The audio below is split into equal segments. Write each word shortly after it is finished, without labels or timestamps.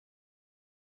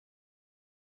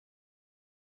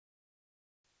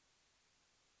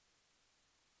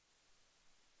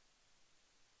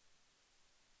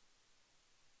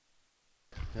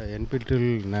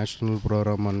NPTEL National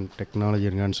Program on Technology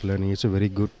Enhanced Learning is a very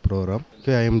good program.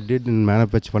 Okay, I am did in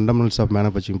fundamentals of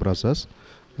manufacturing process.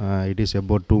 It is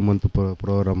about 2-month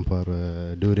program for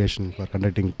duration for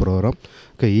conducting program.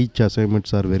 Okay, each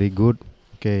assignments are very good.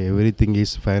 Okay, everything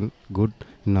is fine, good.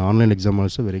 In online exam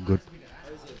also very good.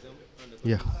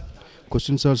 Yeah,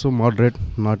 questions also moderate,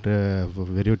 not a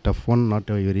very tough one, not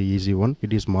a very easy one.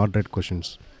 It is moderate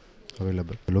questions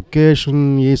available.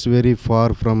 Location is very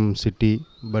far from city,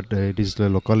 but it is the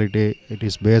locality. It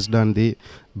is based on the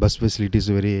bus facilities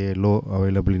very low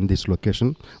available in this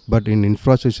location, but in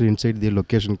infrastructure inside the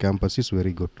location campus is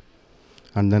very good,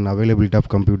 and then availability of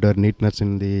computer, neatness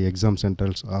in the exam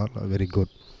centers are very good.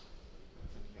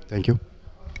 Thank you.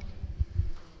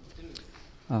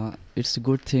 It's a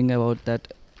good thing about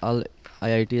that all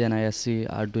IIT and ISC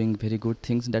are doing very good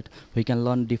things, that we can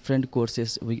learn different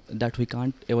courses that we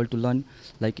can't able to learn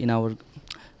like in our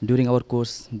during our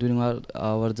course, during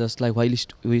our just like while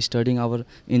we studying our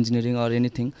engineering or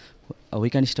anything, we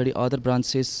can study other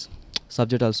branches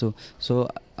subject also. So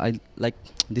I like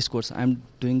this course. I'm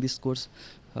doing this course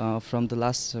from the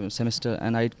last semester,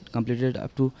 and I completed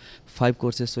up to 5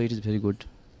 courses, so it is very good.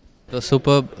 It was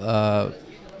superb.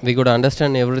 We could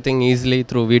understand everything easily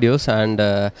through videos and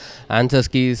answer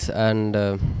keys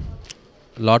and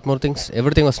lot more things.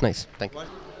 Everything was nice. Thank you.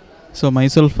 So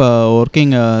myself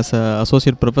working as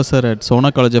associate professor at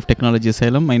Sona College of Technology,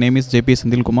 Salem. My name is JP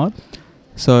Sandil Kumar.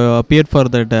 So I appeared for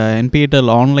that NPTEL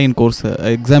online course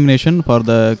examination for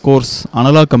the course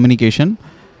Analog Communication.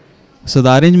 So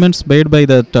the arrangements made by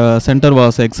that center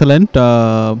was excellent.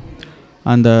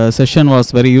 And the session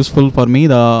was very useful for me.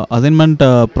 The assignment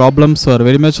problems were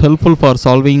very much helpful for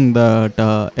solving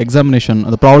the examination,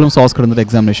 the problems asked in the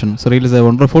examination. So really is a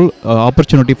wonderful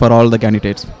opportunity for all the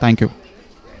candidates. Thank you.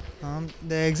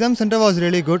 The exam center was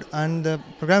really good and the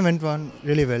program went on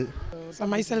really well. So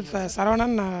myself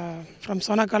Saravanan from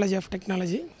Sona College of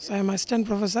Technology. So I am assistant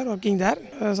professor working there.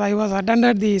 So I was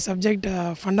attended the subject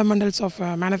fundamentals of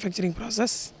manufacturing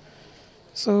process.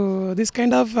 So this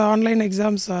kind of online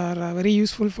exams are very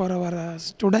useful for our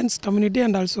students community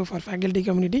and also for faculty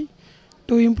community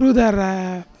to improve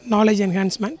their knowledge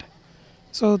enhancement.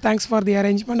 So thanks for the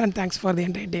arrangement and thanks for the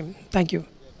entire team. Thank you.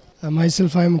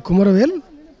 Myself, I am Kumaravel,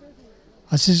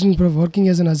 working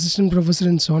as an assistant professor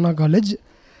in Sona College.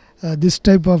 This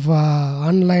type of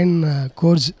online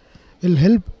course will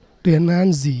help to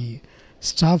enhance the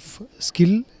staff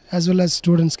skill as well as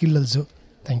student skill also.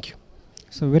 Thank you.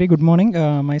 So very good morning.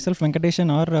 Myself Venkateshan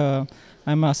or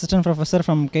I am assistant professor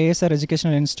from KSR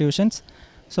Educational Institutions.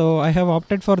 So I have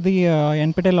opted for the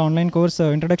NPTEL online course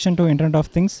Introduction to Internet of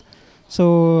Things.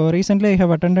 So recently I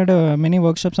have attended many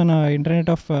workshops on Internet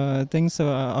of Things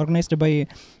organized by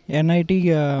NIT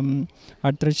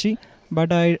at Trichy.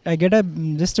 But I get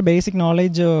just a basic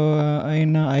knowledge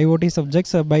in IoT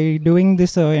subjects. By doing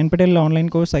this NPTEL online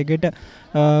course, I get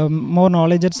more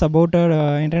knowledge about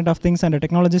Internet of Things and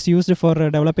technologies used for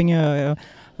developing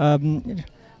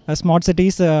smart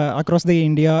cities across the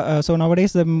India. So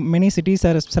nowadays many cities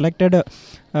are selected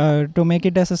to make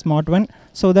it as a smart one,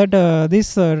 so that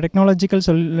this technological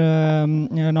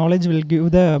knowledge will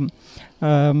give the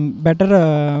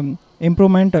better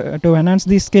improvement to enhance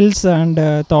the skills and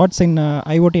thoughts in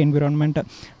IoT environment.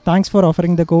 Thanks for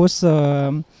offering the course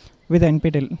with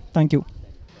NPTEL. Thank you.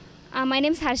 My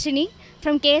name is Harshini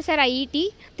from KSR IET,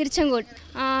 Tiruchengood.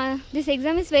 This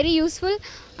exam is very useful,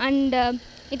 and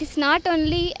it is not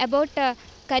only about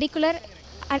curricular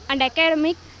and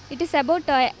academic, it is about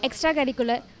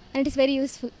extracurricular, and it is very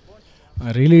useful.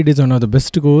 Really, it is one of the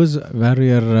best course where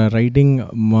we are writing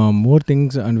more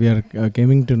things, and we are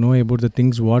coming to know about the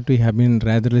things what we have been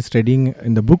rather studying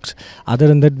in the books. Other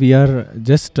than that, we are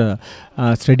just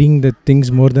studying the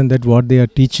things more than that what they are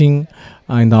teaching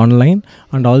in the online,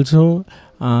 and also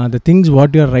the things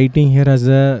what you are writing here as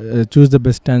a choose the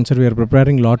best answer. We are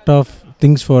preparing lot of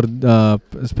things for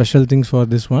special things for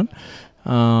this one.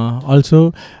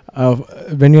 Also,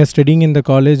 when we are studying in the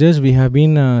colleges, we have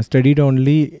been studied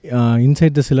only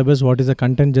inside the syllabus what is the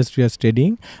content just we are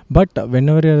studying. But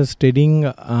whenever you are studying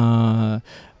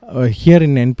here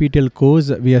in NPTEL course,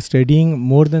 we are studying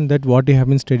more than that what we have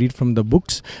been studied from the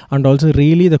books. And also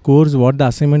really the course what the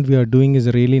assignment we are doing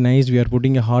is really nice. We are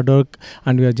putting a hard work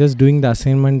and we are just doing the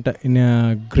assignment in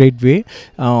a great way.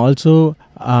 Also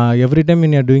every time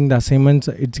when you are doing the assignments,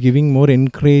 it's giving more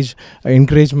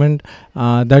encouragement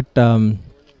that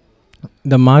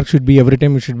the mark should be every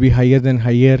time it should be higher than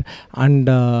higher. And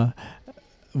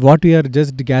what we are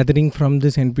just gathering from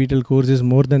this NPTEL course is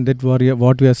more than that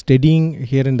what we are studying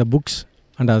here in the books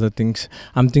and other things.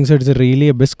 I think so it's really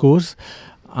a best course.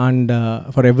 and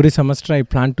for every semester I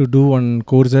plan to do one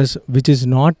courses which is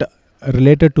not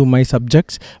related to my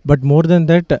subjects, but more than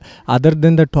that, other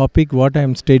than the topic what I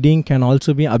am studying can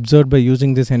also be observed by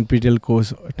using this NPTEL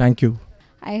course. Thank you.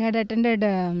 I had attended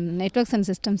Networks and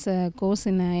Systems course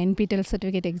in NPTEL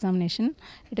certificate examination.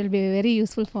 It will be very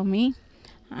useful for me,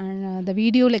 and the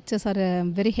video lectures are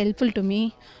very helpful to me,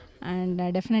 and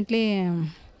definitely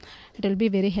it will be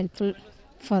very helpful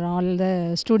for all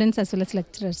the students as well as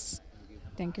lecturers.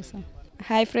 Thank you, sir.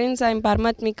 Hi friends, I am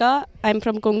Paramatmika. I am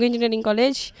from Kongu Engineering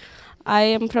College. I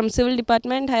am from Civil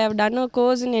Department. I have done a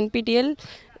course in NPTEL.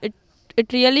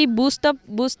 It really boost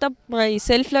up my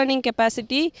self-learning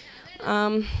capacity.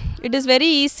 It is very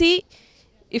easy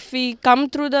if we come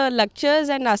through the lectures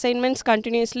and assignments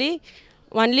continuously.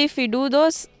 Only if we do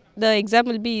those, the exam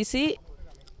will be easy.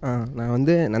 நான்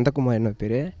வந்து நந்தகுமார் என்ன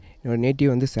பேர், என்னோட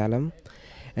native வந்து Salem.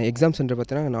 Exam centre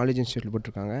பார்த்தீங்கன்னா knowledge இன்ஸ்டியூட்டில்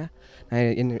போட்டிருக்காங்க.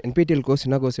 நான் NPTEL கோர்ஸ்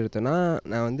என்ன கோர்ஸ் எடுத்தேன்னா,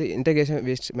 நான் வந்து integration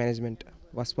waste management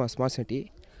smart city.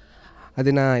 அது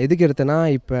நான் எதுக்கு எடுத்தேன்னா,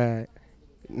 இப்போ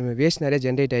வேஸ்ட் நிறைய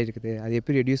ஜென்ரேட் ஆகிருக்குது, அது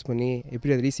எப்படி ரெடியூஸ் பண்ணி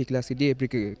எப்படி அது ரீசைக்கிளாக சிட்டி எப்படி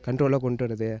கண்ட்ரோலாக கொண்டு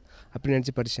வரது அப்படின்னு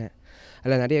நினச்சி படித்தேன்.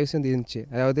 அதில் நிறைய விஷயம் இருந்துச்சு.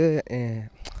 அதாவது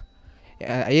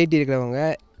IIT இருக்கிறவங்க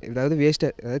அதாவது வேஸ்ட்டு,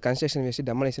 அதாவது கன்ஸ்ட்ரக்ஷன் வேஸ்ட்டு,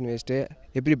 டெமாலிஷன் வேஸ்ட்டு,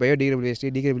 எப்படி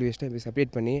பயோடிகிரேடபிள் வேஸ்ட்டு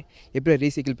செப்பரேட் பண்ணி எப்படி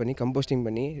ரீசைக்கிள் பண்ணி கம்போஸ்டிங்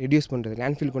பண்ணி ரெடியூஸ் பண்ணுறது,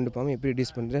 லேண்ட்ஃபில் கொண்டு போகாமல் எப்படி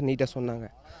ரெடியூஸ் பண்ணுறது நீட்டாக சொன்னாங்க.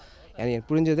 எனக்கு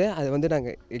புரிஞ்சது, அது வந்து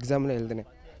நாங்கள் எக்ஸாமில் எழுதினேன்.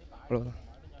 அவ்வளோதான்.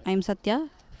 I am Satya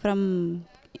from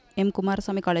M.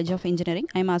 Kumarasamy College of Engineering.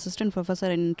 I am assistant professor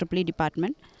in EEE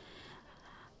department.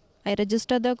 I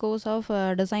registered the course of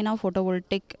design of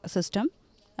photovoltaic system.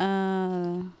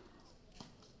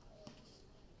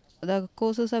 The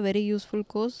course is a very useful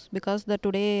course because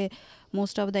today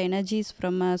most of the energy is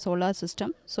from a solar system.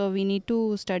 So we need to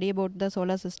study about the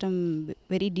solar system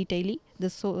very detailedly.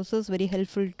 This course is very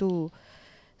helpful to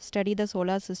study the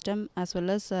solar system as well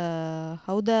as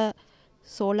how the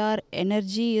solar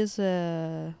energy is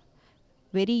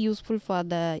very useful for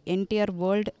the entire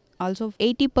world. Also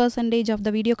 80% of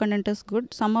the video content is good.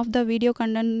 Some of the video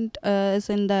content is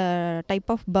in the type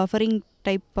of buffering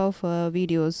type of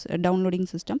videos downloading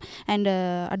system, and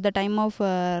at the time of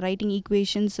writing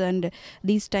equations and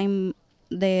this time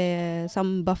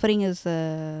some buffering is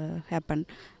happen.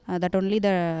 That only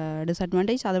the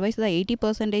disadvantage. Otherwise the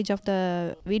 80% of the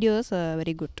video is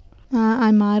very good.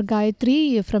 I'm R.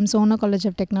 Gayatri from Sona College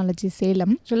of Technology,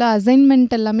 Salem. Actually, assignment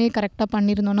எல்லாமே கரெக்டாக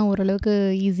பண்ணியிருந்தோன்னா ஓரளவுக்கு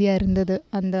ஈஸியாக இருந்தது.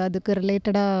 அதுக்கு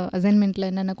ரிலேட்டடாக அசைன்மெண்ட்டில்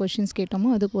என்னென்ன questions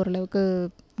கேட்டோமோ அதுக்கு ஓரளவுக்கு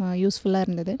யூஸ்ஃபுல்லாக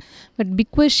இருந்தது. பட்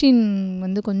பிக் கொஷின்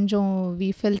வந்து கொஞ்சம்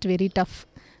வி ஃபெல்ட் வெரி டஃப்.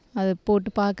 அது போட்டு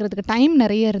பார்க்குறதுக்கு டைம்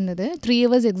நிறைய இருந்தது. 3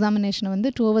 hours எக்ஸாமினேஷனை வந்து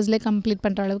 2 hours கம்ப்ளீட்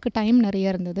பண்ணுற அளவுக்கு டைம்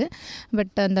நிறைய இருந்தது.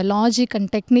 பட் அந்த லாஜிக்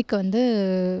அண்ட் டெக்னிக் வந்து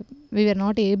we were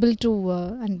not able to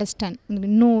understand.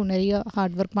 இன்னும் நிறைய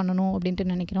ஹார்ட் ஒர்க் பண்ணணும் அப்படின்ட்டு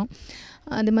நினைக்கிறோம்.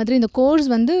 அது மாதிரி இந்த கோர்ஸ்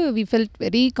வந்து we felt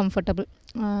very comfortable.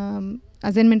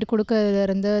 Assignment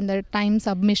கொடுக்கறதுலேருந்து இந்த டைம்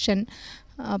சப்மிஷன்,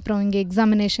 அப்புறம் இங்கே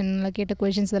எக்ஸாமினேஷனில் கேட்ட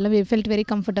கொஷின்ஸ் இதெல்லாம் we felt very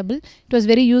comfortable. It was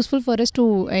very useful for us to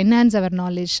enhance our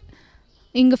knowledge.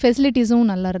 இங்கே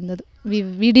ஃபெசிலிட்டிஸும் நல்லா இருந்தது.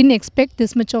 we didn't expect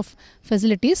this much of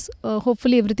facilities.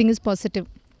 Hopefully everything is positive.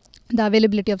 The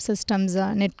availability of systems,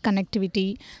 net connectivity,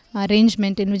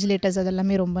 arrangement, invigilators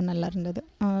அதெல்லாமே ரொம்ப நல்லா இருந்தது.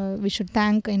 We should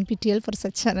thank NPTEL for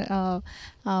such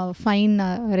a fine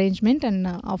arrangement and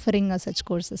offering such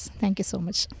courses. Thank you so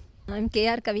much. I'm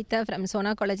KR Kavitha from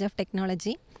Sona College of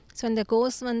Technology. So இந்த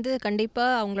course வந்து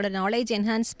கண்டிப்பாக அவங்களோட knowledge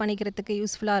enhance பண்ணிக்கிறதுக்கு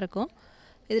யூஸ்ஃபுல்லாக இருக்கும்.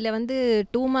 இதில் வந்து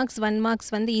 2 marks 1 marks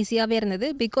வந்து ஈஸியாகவே இருந்தது.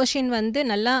 பிக் கொஷின் வந்து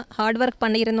நல்லா ஹார்ட் ஒர்க்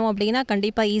பண்ணியிருந்தோம் அப்படின்னா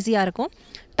கண்டிப்பாக ஈஸியாக இருக்கும்.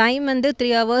 டைம் வந்து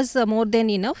 3 hours மோர் தென்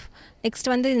இனஃப். நெக்ஸ்ட்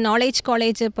வந்து நாலேஜ்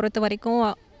காலேஜை பொறுத்த வரைக்கும்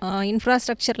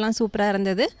இன்ஃப்ராஸ்ட்ரக்சர்லாம் சூப்பராக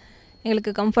இருந்தது,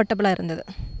 எங்களுக்கு கம்ஃபர்டபுளாக இருந்தது.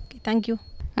 Thank you.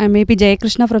 I am AB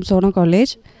Jayakrishna from Sona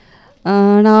college.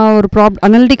 நான் ஒரு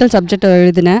அனலிட்டிக்கல் சப்ஜெக்ட்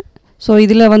எழுதினேன். ஸோ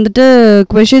இதில் வந்துட்டு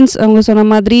கொஷின்ஸ் அவங்க சொன்ன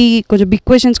மாதிரி கொஞ்சம் பிக்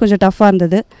கொஷின்ஸ் கொஞ்சம் டஃப்பாக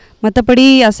இருந்தது. மற்றபடி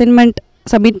அசைன்மெண்ட்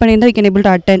submit பண்ணியிருந்தால் we can able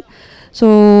to attend. So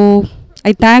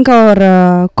I thank our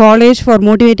college for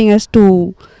motivating us to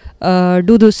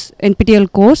do this NPTEL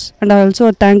course, and I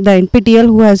also thank the NPTEL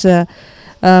who has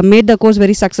made the course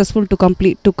very successful to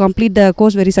complete the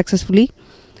course very successfully.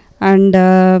 And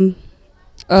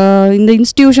in the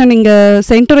institution இங்கே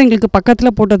centre எங்களுக்கு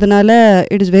பக்கத்தில் போட்டதுனால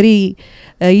it is very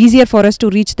easier for us to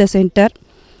reach the center.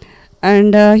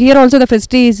 And here also the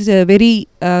facility is very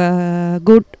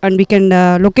good, and we can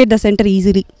locate the center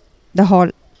easily, the hall,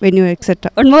 venue,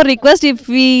 etc. One more request, if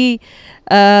we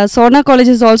Sona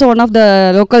College is also one of the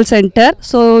local center,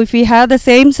 so if we have the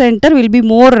same center, will be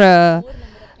more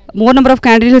number of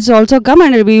candidates also come,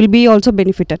 and we will be also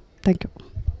benefited. Thank you.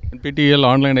 NPTEL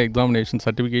online examination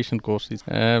certification course is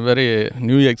a very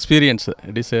new experience.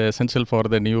 It is essential for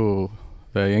the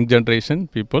young generation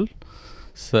people.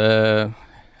 So,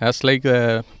 as like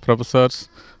the professors,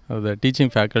 the teaching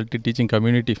faculty, teaching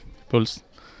community peoples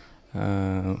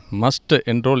must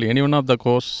enroll any one of the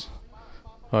course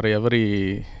for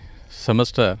every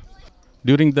semester.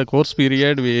 During the course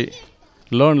period, we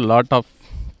learn a lot of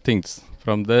things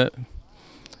from the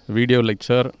video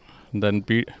lecture, then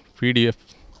PDF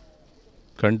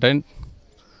content,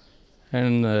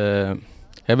 and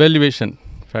evaluation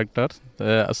factors,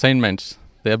 the assignments.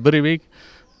 Every week,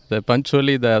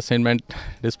 punctually the assignment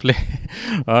display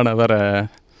on our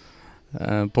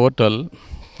portal.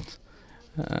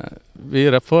 We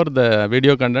refer the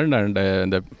video content and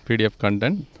the PDF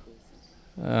content.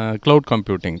 Cloud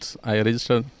computing. I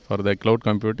registered for the cloud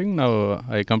computing. Now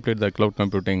I complete the cloud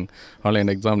computing online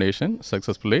examination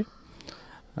successfully.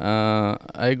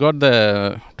 I got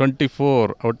the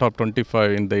 24 out of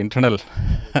 25 in the internal.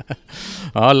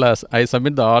 I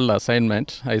submit the all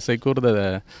assignments. I secure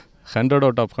the 100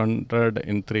 out of 100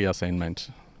 in 3 assignments.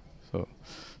 So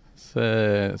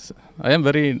I am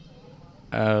very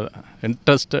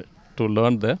interested to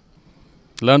learn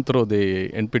through the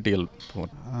NPTEL.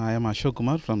 I am Ashok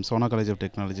Kumar from Sona College of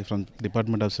Technology from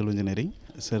Department of Civil Engineering.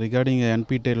 So regarding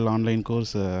NPTEL online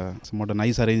course, it's a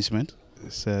nice arrangement.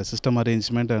 It's a system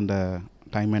arrangement and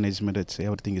time management.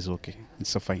 Everything is okay.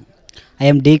 It's fine. I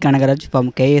am D. Kanagaraj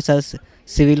from KSS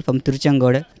Civil from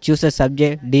Tiruchengodu. Choose a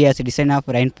subject D as design of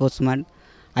reinforcement.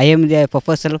 I am the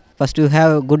professor. First you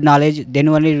have good knowledge, then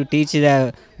only you teach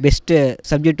the best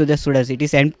subject to the students. It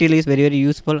is NPTEL is very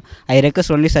useful. I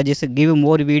request only suggest give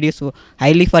more videos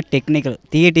highly for technical.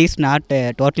 Theory is not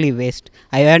totally waste.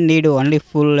 I need only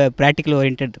full practical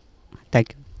oriented. Thank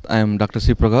you. I am Dr.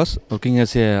 C. Prakash, working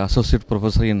as an associate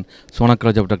professor in Sona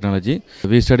College of Technology.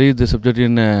 We studied the subject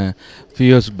in few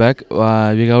years back. We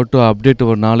have to update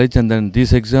our knowledge, and then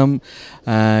this exam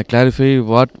clarify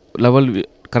what level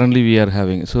currently we are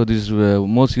having. So this is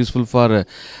most useful for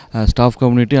staff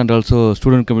community and also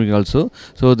student community also.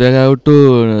 So they have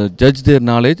to judge their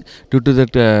knowledge. Due to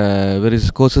that, various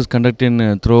courses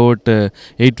conducted throughout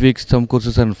 8 weeks, some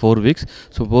courses are in 4 weeks.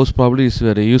 So most probably is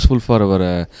very useful for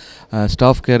our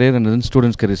staff career and then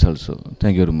students careers also.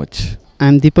 Thank you very much. I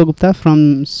am Deepak Gupta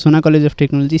from Sona College of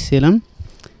Technology, Salem.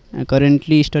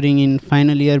 Currently studying in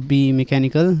final year B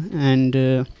Mechanical, and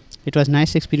it was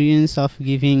nice experience of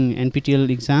giving NPTEL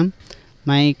exam.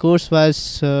 My course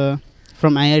was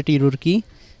from IIT Roorkee,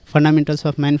 Fundamentals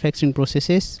of Manufacturing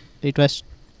Processes. It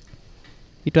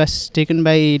was taken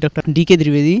by Dr. D.K.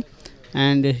 Trivedi,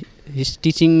 and his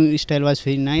teaching style was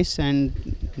very nice.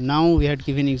 And now we had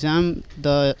given exam.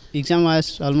 The exam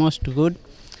was almost good,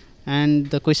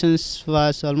 and the questions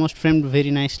was almost framed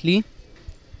very nicely,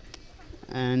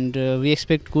 and we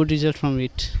expect good result from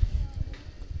it.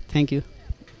 Thank you.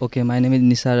 Okay, my name is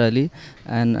Nisar Ali,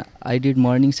 and I did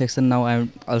morning section. Now I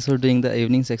am also doing the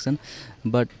evening section,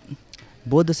 but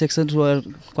both the sections were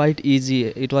quite easy.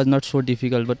 It was not so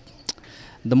difficult, but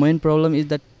the main problem is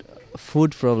that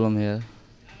food problem here.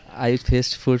 I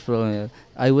faced food problem here.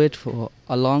 I wait for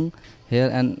a long here,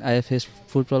 and I faced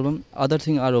food problem. Other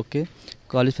things are okay,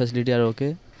 college facility are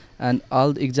okay, and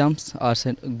all the exams are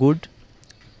good,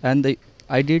 and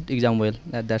I did exam well.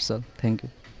 That's all. Thank you.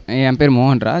 என் பேர்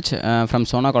Mohanraj from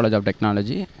Sona college of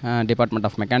technology department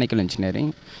of mechanical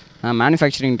engineering.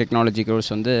 Manufacturing technology course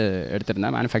வந்து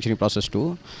எடுத்திருந்தேன், manufacturing process 2.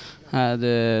 அது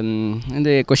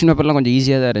இந்த question பேப்பர்லாம் கொஞ்சம்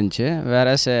ஈஸியாக தான் இருந்துச்சு.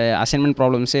 வேறு அசைன்மெண்ட்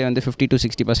ப்ராப்ளம்ஸே வந்து 50 to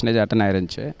 60% அட்டன்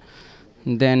ஆயிருந்துச்சு.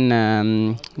 தென்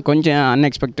கொஞ்சம்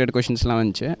அன்எக்ஸ்பெக்டட் கொஷின்ஸ்லாம்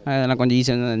வந்துச்சு, அதெல்லாம் கொஞ்சம்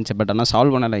ஈஸியாக தான் இருந்துச்சு. பட் ஆனால்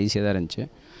சால்வ் பண்ணலாம் ஈஸியாக தான் இருந்துச்சு.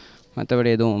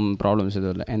 மற்றபடி எதுவும் ப்ராப்ளம்ஸ்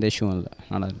எதுவும் இல்லை, எந்த இஷ்யூவும் இல்லை,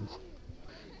 நல்லா இருந்துச்சு.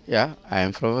 I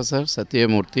am Professor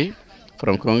Satyamurthy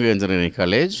from Kongu Engineering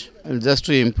College. Just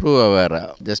to improve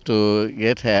just to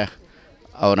get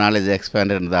our knowledge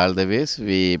expanded in all the ways,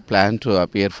 we plan to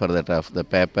appear for that of the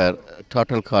paper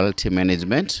Total Quality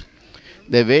Management.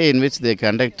 The way in which they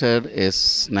conducted is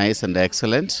nice and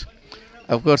excellent.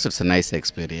 Of course, it's a nice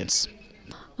experience.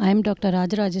 I am Dr.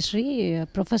 Rajarajeshri,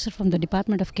 Professor from the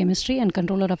Department of Chemistry and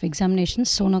Controller of Examinations,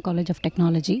 Sona College of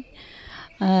Technology.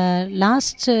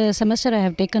 Last semester I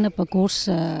have taken up a course,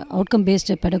 outcome-based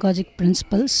pedagogic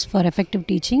principles for effective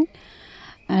teaching,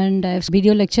 and I have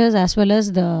video lectures as well as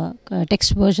the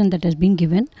text version that has been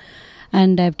given,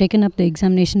 and I have taken up the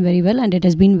examination very well, and it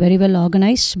has been very well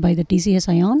organized by the TCS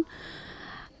ION.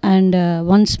 And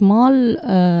one small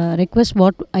request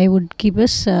what I would keep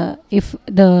is if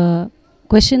the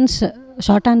questions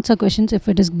short answer questions, if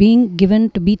it is being given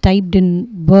to be typed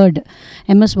in Word,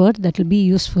 MS Word, that will be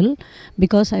useful,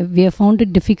 because we have found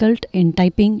it difficult in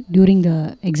typing during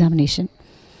the examination.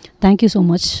 Thank you so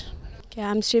much. Okay,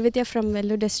 I'm Srividya from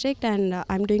Vellore district, and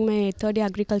I'm doing my third year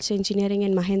agriculture engineering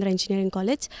in Mahendra Engineering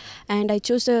College, and I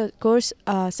chose the course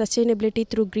Sustainability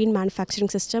through Green Manufacturing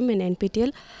System in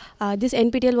NPTEL. This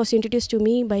NPTEL was introduced to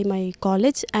me by my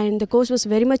college, and the course was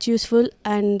very much useful,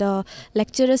 and the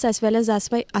lecturers as well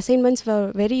as my assignments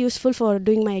were very useful for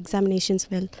doing my examinations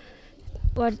well.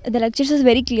 But the lectures is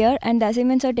very clear and the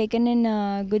assignments are taken in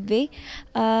a good way.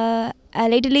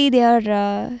 Lately they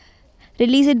are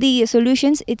released the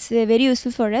solutions. It's very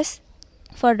useful for us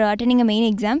for attending a main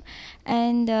exam,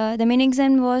 and the main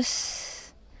exam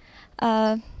was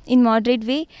in moderate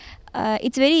way.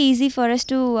 It's very easy for us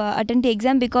to attend the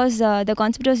exam because the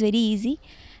concept was very easy,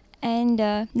 and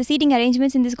the seating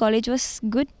arrangements in this college was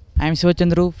good. I am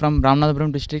Sivachandru from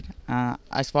Ramanathapuram district.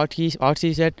 As what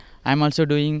she said, I am also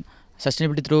doing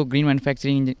sustainability through green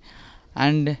manufacturing,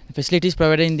 and the facilities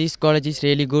provided in this college is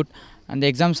really good, and the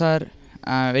exams are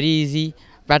very easy,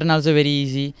 pattern also very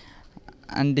easy,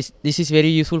 and this is very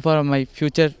useful for my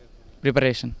future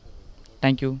preparation.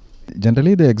 Thank you.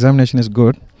 Generally the examination is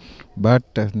good, but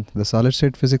the solid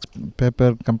state physics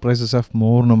paper comprises of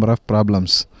more number of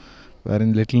problems,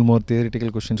 wherein little more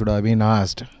theoretical questions should have been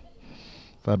asked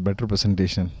for better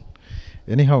presentation.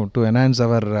 Anyhow, to enhance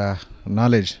our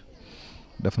knowledge,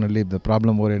 definitely the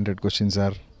problem oriented questions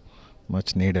are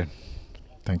much needed.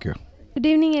 Thank you. Good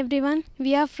evening everyone.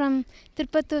 We are from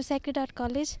Tirupattur Sacred Art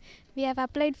College. We have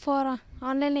applied for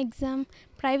online exam,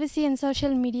 privacy and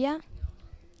social media.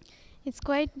 It's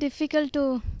quite difficult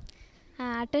to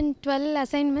attend 12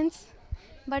 assignments,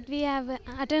 but we have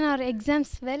attended our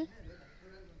exams well.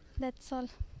 That's all.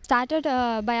 Started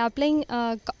by applying,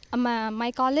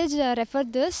 my college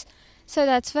referred this, so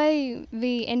that's why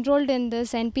we enrolled in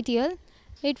this NPTEL.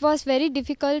 It was very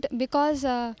difficult because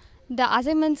the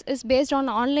assignments is based on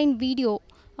online video.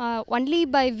 Only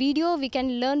by video we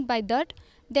can learn by that.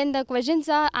 Then the questions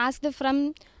are asked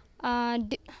from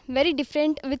very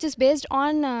different, which is based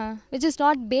on which is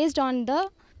not based on the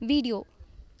video.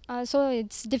 So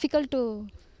it's difficult to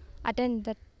attend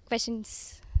the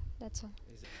questions. That's all.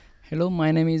 Hello,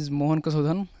 my name is Mohan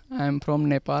Kasodhan. I am from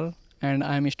Nepal and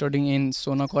I am studying in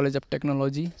Sona College of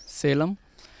Technology, Salem.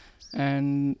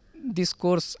 And this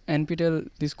course, NPTEL,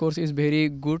 this course is very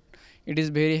good. It is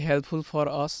very helpful for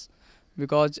us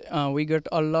because we get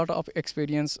a lot of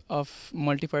experience of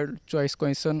multiple choice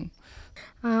question.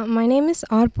 My name is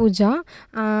R. Pooja.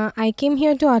 I came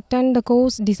here to attend the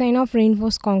course Design of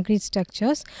Reinforced Concrete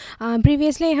Structures.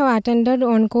 Previously I have attended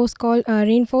one course called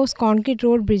Reinforced Concrete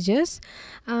Road Bridges.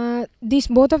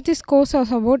 Both of these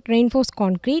courses are about reinforced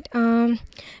concrete.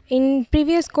 In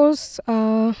previous course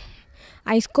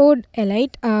I scored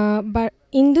elite, but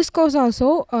in this course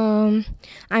also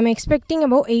I'm expecting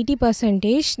about 80%.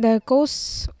 The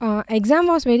course exam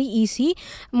was very easy.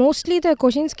 Mostly the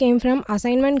questions came from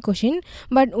assignment question,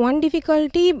 but one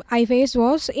difficulty I faced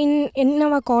was in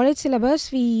our college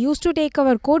syllabus we used to take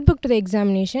our code book to the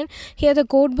examination. Here the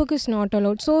code book is not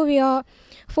allowed, so we are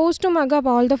forced to mug up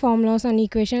all the formulas and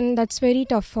equation. That's very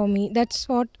tough for me. That's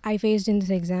what I faced in this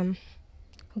exam.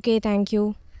 Okay, thank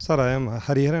you. Sir, I am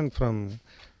Hariharan from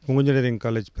Engineering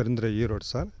College, Perindra Road,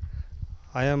 sir.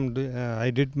 I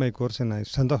did my course in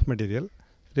strength of material.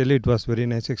 Really, it was very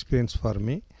nice experience for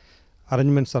me.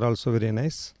 Arrangements are also very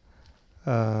nice.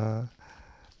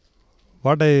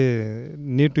 What I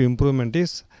need to improvement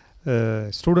is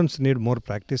students need more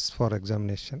practice for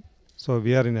examination. So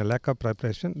we are in a lack of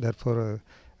preparation. Therefore,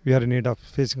 we are in need of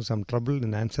facing some trouble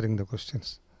in answering the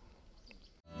questions.